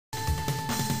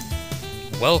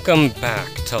Welcome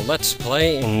back to Let's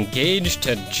Play Engage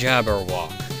to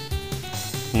Jabberwock.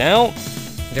 Now,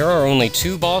 there are only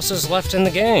two bosses left in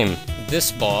the game.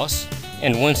 This boss,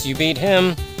 and once you beat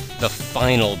him, the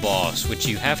final boss, which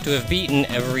you have to have beaten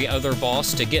every other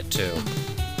boss to get to.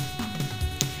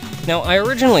 Now, I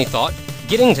originally thought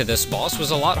getting to this boss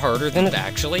was a lot harder than it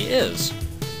actually is.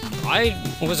 I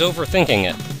was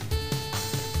overthinking it.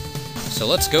 So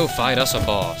let's go fight us a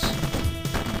boss.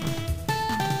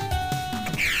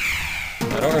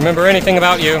 I don't remember anything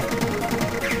about you.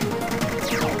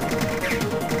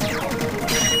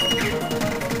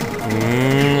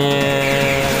 Yeah.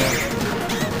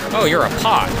 Oh, you're a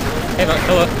pot. Hey,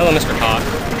 hello, Mr. Pot.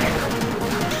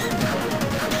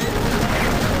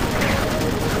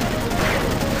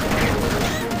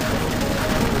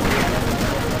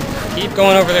 Keep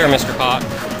going over there, Mr. Pot.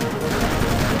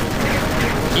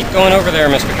 Keep going over there,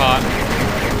 Mr. Pot.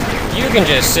 You can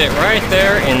just sit right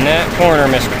there in that corner,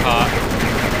 Mr. Pot.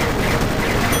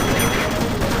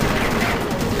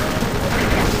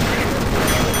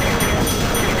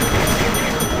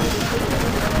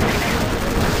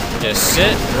 Just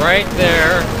sit right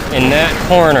there in that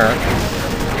corner.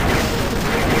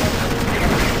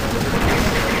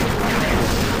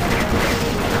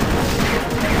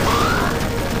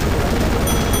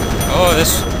 Oh,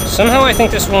 somehow I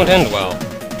think this won't end well.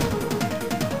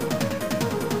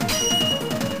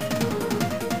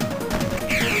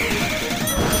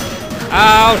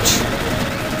 Ouch!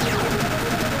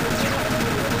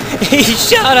 He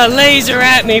shot a laser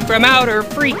at me from outer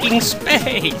freaking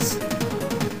space!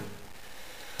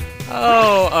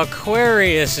 Oh,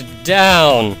 Aquarius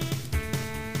down!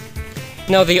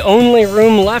 Now the only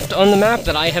room left on the map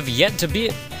that I have yet to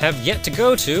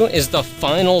go to is the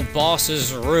final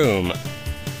boss's room.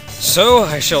 So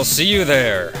I shall see you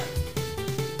there.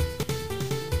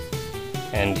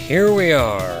 And here we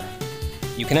are.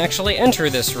 You can actually enter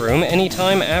this room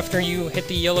anytime after you hit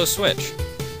the yellow switch.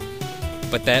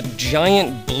 But that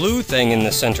giant blue thing in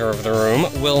the center of the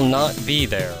room will not be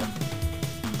there.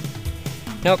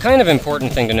 Now, a kind of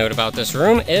important thing to note about this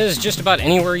room is just about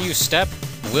anywhere you step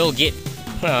will get...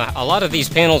 a lot of these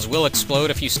panels will explode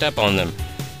if you step on them.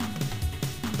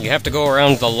 You have to go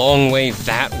around the long way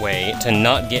that way to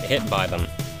not get hit by them.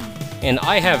 And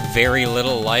I have very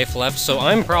little life left, so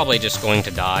I'm probably just going to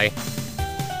die.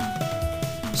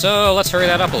 So, let's hurry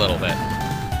that up a little bit.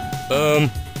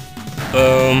 Boom.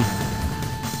 Boom.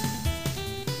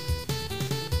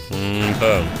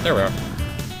 Boom. There we are.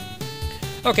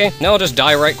 Okay, now I'll just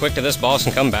die right quick to this boss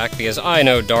and come back, because I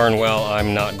know darn well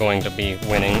I'm not going to be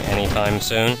winning anytime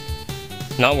soon.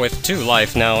 Not with 2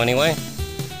 life now, anyway.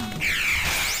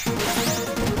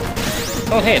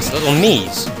 Oh hey, it's little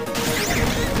me's.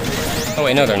 Oh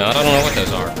wait, no they're not. I don't know what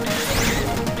those are.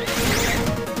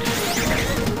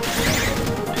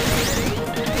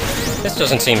 This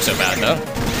doesn't seem so bad, though.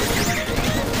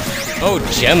 Oh,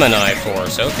 Gemini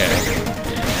Force, okay.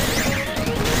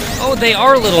 Oh, they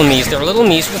are little me's. They're little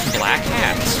me's with black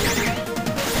hats.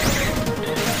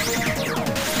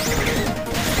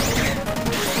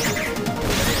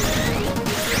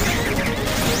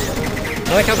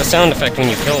 I like how the sound effect when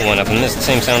you kill one of them is the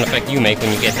same sound effect you make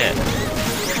when you get hit.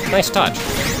 Nice touch.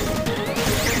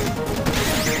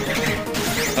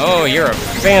 Oh, you're a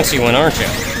fancy one, aren't you?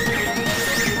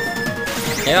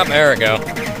 Yep, there we go.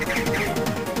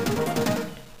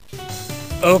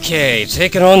 Okay,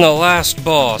 taking on the last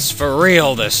boss, for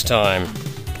real this time.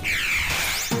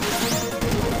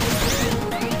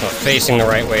 Oh, facing the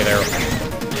right way there.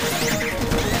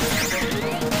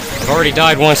 I've already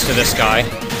died once to this guy,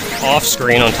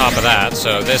 off-screen on top of that,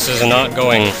 so this is not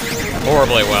going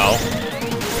horribly well.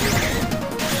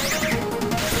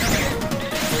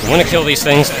 I want to kill these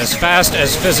things as fast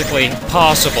as physically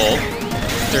possible.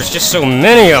 There's just so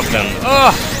many of them.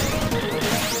 Ugh!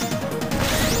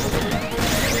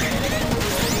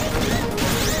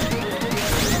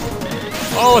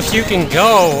 Oh, if you can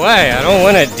go away, I don't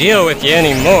want to deal with you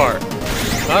anymore.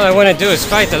 All I want to do is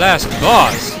fight the last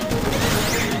boss.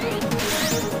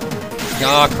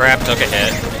 Aw, oh, crap, took a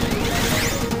hit.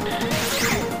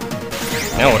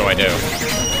 Now what do I do?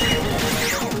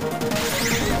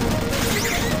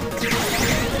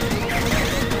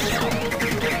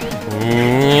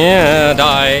 Yeah,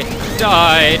 die,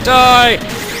 die, die!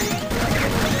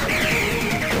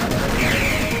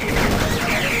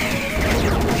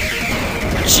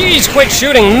 Jeez, quit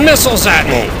shooting missiles at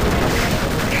me!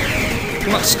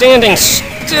 I'm not standing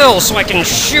still so I can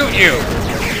shoot you!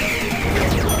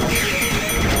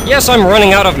 Yes, I'm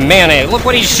running out of mana. Look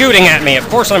what he's shooting at me. Of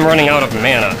course I'm running out of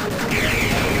mana.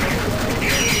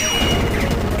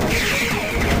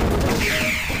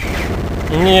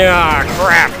 Yeah,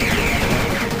 crap!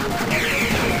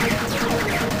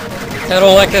 I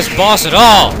don't like this boss at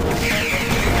all!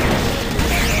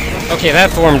 Okay, that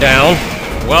form down.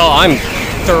 Well, I'm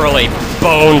thoroughly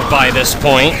boned by this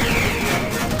point.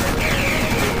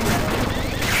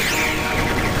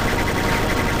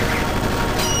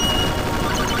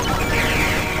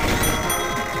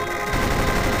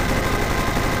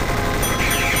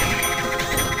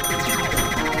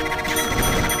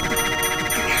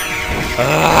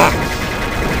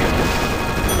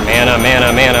 Mana,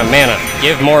 mana, mana, mana.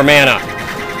 Give more mana.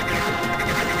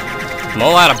 I'm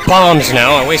all out of bombs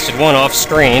now. I wasted one off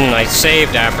screen, and I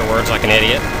saved afterwards like an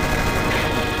idiot.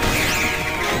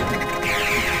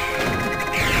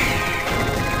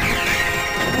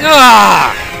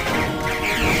 Ah!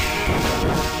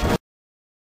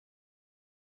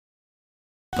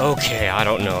 Okay, I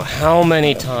don't know how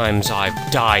many times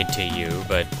I've died to you,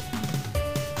 but...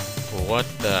 what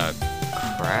the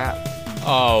crap?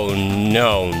 Oh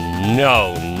no,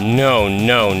 no, no,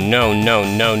 no, no, no,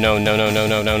 no, no, no, no, no, no,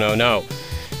 no, no, no.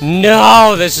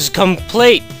 No, this is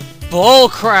complete bull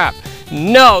crap.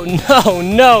 No, no,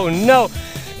 no, no.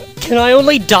 Can I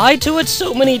only die to it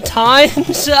so many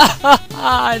times? No.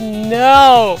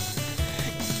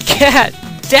 God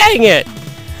dang it.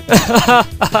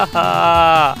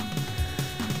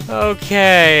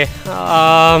 Okay.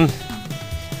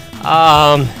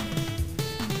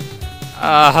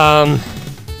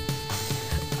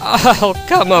 I'll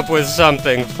come up with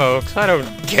something, folks. I don't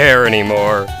care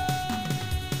anymore.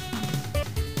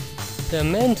 The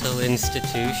mental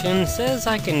institution says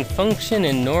I can function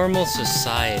in normal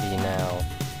society now,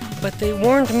 but they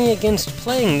warned me against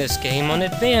playing this game on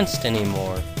Advanced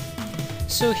anymore.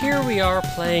 So here we are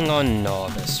playing on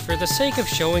Novice, for the sake of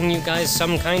showing you guys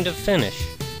some kind of finish.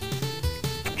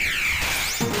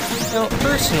 Now,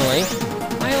 personally,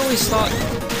 I always thought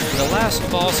the last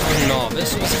boss on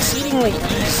Novice was exceedingly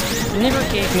easy and never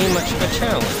gave me much of a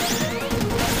challenge.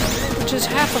 Which is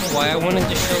half of why I wanted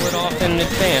to show it off in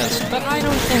Advanced, but I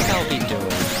don't think I'll be doing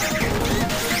it.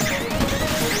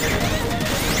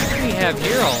 We have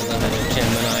here all the little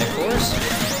Gemini Force,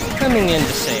 coming in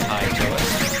to say hi to us.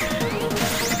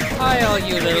 Hi all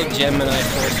you little Gemini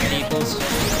Force peoples.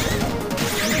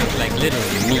 You look like little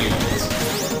me's,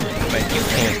 but you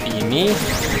can't be me.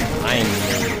 I'm me.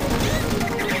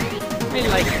 I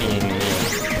like being me.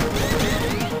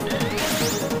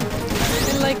 I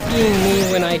like being me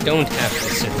when I don't have to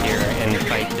sit here and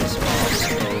fight this boss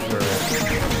over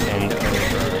and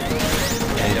over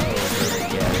and over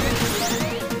again.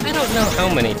 I don't know how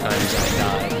many times I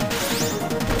died.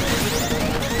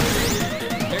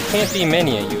 There can't be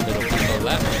many of you little people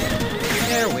left.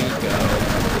 There we go.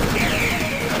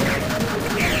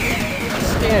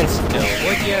 Stand still,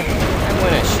 would ya? I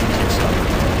wanna shoot you something.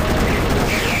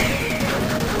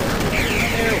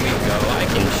 There we go, I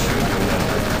can shoot you now.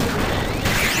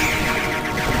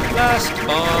 Last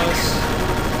boss.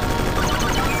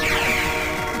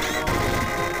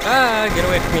 Ah, get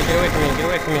away from me, get away from me, get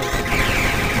away from me.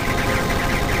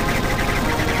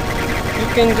 You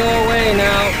can go away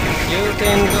now. You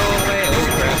can go away. Oh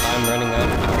crap, I'm running out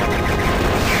of power.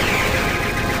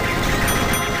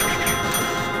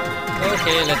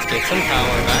 Okay, let's get some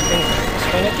power back and try this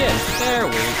one again. There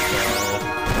we go.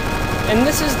 And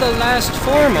this is the last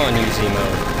form on easy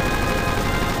mode.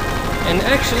 And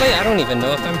actually, I don't even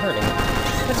know if I'm hurting it.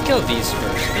 Let's kill these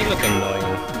first. They look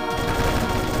annoying.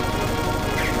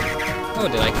 Oh,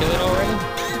 did I kill it already?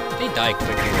 They die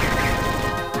quickly.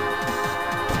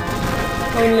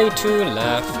 Only 2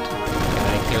 left. Can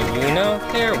I kill you now?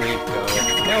 There we go.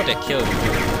 Now to kill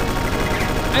you.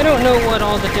 I don't know what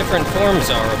all the different forms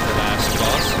are of the last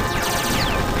boss.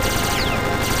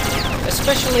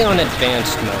 Especially on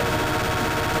Advanced mode.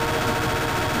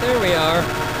 There we are.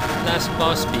 Last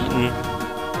boss beaten.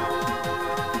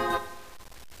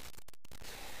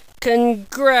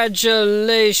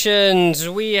 Congratulations!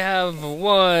 We have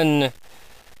won!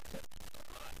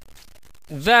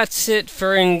 That's it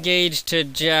for Engage to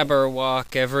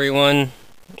Jabberwock, everyone.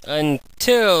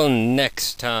 Until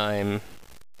next time.